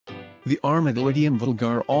The Armadillidium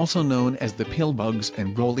vulgar, also known as the pillbugs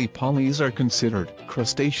and roly-polies, are considered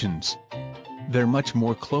crustaceans. They're much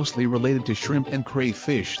more closely related to shrimp and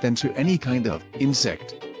crayfish than to any kind of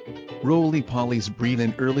insect. Roly-polies breed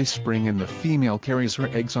in early spring and the female carries her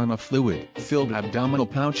eggs on a fluid-filled abdominal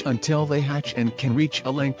pouch until they hatch and can reach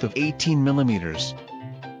a length of 18 millimeters.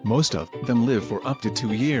 Most of them live for up to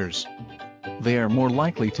 2 years. They are more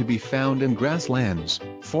likely to be found in grasslands,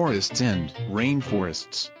 forests and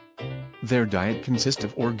rainforests. Their diet consists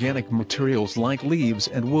of organic materials like leaves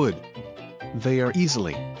and wood. They are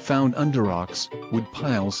easily found under rocks, wood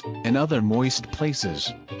piles, and other moist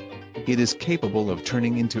places. It is capable of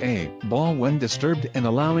turning into a ball when disturbed and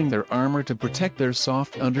allowing their armor to protect their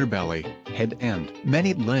soft underbelly, head and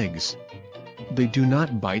many legs. They do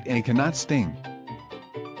not bite and cannot sting.